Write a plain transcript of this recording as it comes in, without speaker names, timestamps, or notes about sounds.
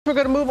we're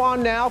going to move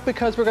on now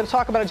because we're going to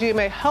talk about a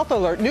GMA health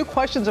alert. New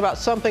questions about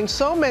something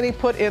so many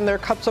put in their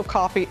cups of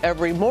coffee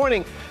every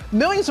morning.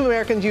 Millions of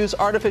Americans use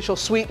artificial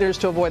sweeteners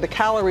to avoid the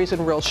calories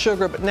in real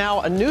sugar, but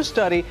now a new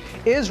study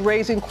is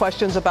raising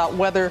questions about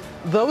whether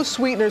those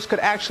sweeteners could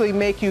actually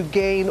make you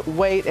gain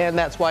weight, and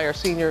that's why our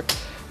senior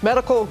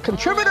medical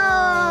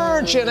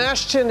contributor, Jen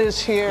Ashton, is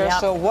here. Yep.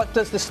 So what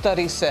does the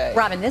study say?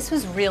 Robin,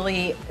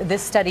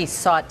 this study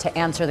sought to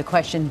answer the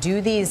question, do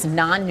these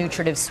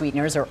non-nutritive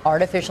sweeteners or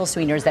artificial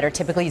sweeteners that are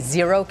typically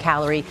 0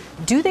 calorie,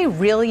 do they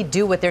really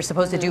do what they're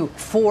supposed to do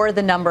for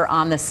the number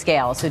on the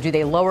scale? So do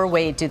they lower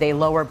weight? Do they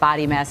lower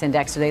body mass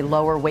index? Do they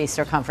lower waist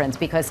circumference?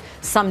 Because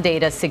some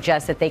data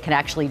suggests that they can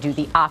actually do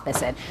the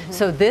opposite.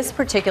 So this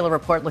particular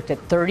report looked at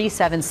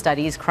 37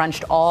 studies,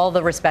 crunched all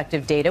the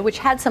respective data, which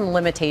had some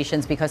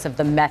limitations because of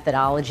the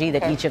methodology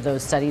that each of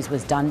those studies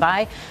was done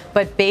by.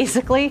 But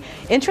basically,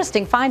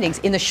 interesting findings.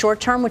 In the short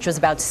term, which was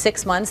about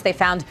 6 months, they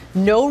found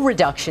no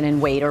reduction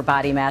in weight or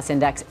body mass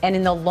index. And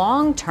in the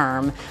long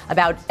term,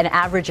 about an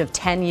average of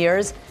 10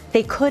 years,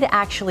 they could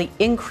actually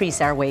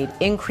increase our weight,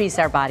 increase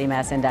our body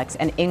mass index,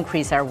 and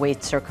increase our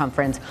waist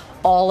circumference,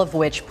 all of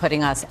which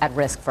putting us at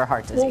risk for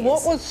heart disease. Well,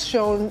 what was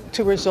shown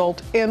to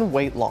result in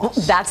weight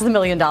loss? That's the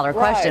million-dollar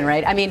question,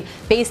 right? I mean,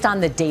 based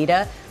on the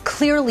data,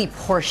 clearly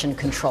portion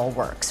control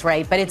works,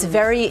 right? But it's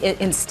very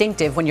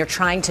instinctive when you're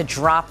trying to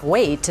drop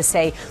weight to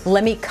say,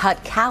 let me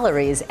cut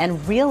calories,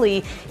 and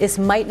really this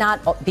might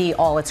not be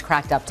all it's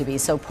cracked up to be.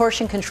 So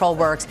portion control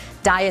works,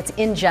 diets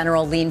in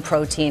general, lean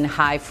protein,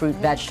 high fruit,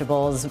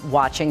 vegetables,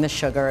 watching the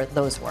sugar,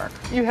 those work.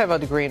 You have a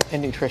degree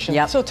in nutrition.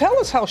 Yep. So tell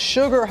us how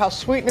sugar, how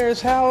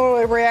sweeteners, how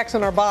it reacts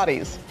in our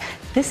bodies.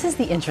 This is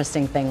the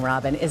interesting thing,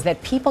 Robin, is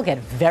that people get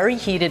very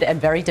heated and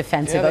very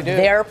defensive of do.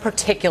 their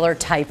particular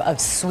type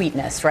of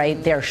sweetness,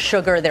 right? Their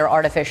sugar, their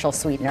artificial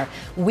sweetener.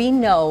 We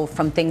know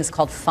from things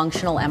called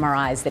functional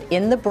MRIs that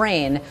in the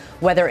brain,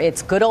 whether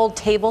it's good old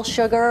table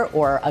sugar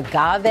or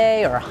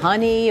agave or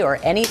honey or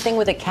anything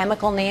with a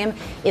chemical name,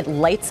 it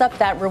lights up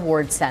that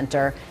reward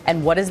center.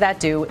 And what does that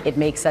do? It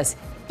makes us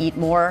eat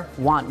more,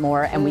 want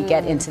more, and we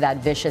get into that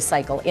vicious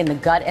cycle. In the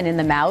gut and in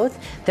the mouth,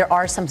 there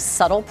are some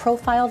subtle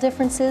profile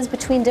differences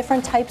between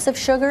different types of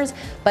sugars,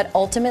 but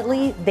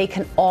ultimately, they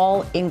can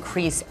all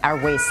increase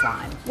our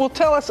waistline. Well,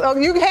 tell us,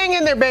 you hang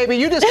in there, baby.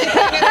 You just keep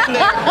hanging in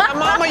there.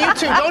 Mama, you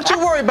too. Don't you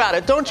worry about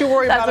it. Don't you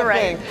worry about a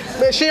thing.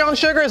 Is she on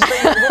sugar?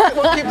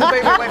 We'll keep the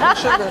baby away from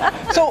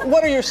sugar. So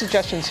what are your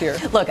suggestions here?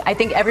 Look, I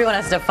think everyone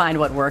has to find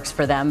what works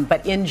for them,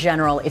 but in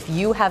general, if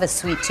you have a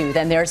sweet tooth,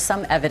 and there's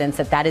some evidence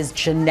that that is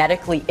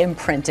genetically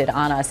imprinted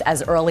on us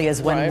as early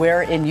as when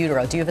we're in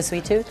utero. Do you have a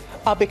sweet tooth?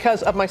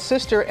 Because of my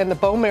sister and the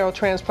bone marrow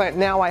transplant,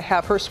 now I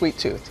have her sweet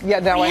tooth. Yeah,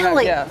 now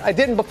really? I have. Yeah, I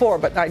didn't before,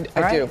 but I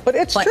do. But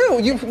it's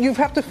true. You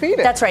have to feed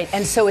it. That's right.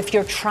 And so if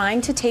you're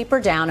trying to taper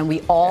down, and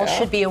we all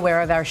should be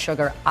aware of our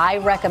sugar, I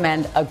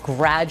recommend a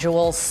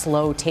gradual,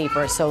 slow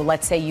taper. So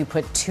let's say you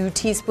put 2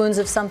 teaspoons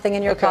of something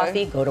in your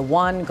coffee, go to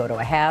 1, go to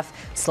a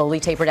half, slowly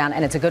taper down.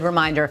 And it's a good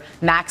reminder,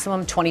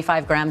 maximum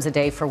 25 grams a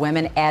day for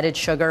women. Added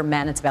sugar,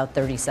 men, it's about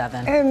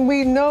 37. And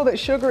we know that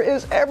sugar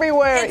is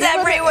everywhere. It's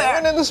everywhere.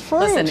 Even in this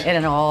fruit. Listen,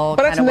 it all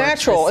but it's kind of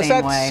natural. works the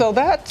same way. So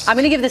that's... I'm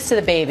going to give this to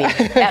the baby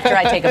after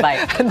I take a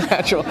bite.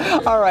 Natural.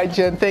 All right,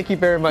 Jen, thank you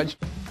very much.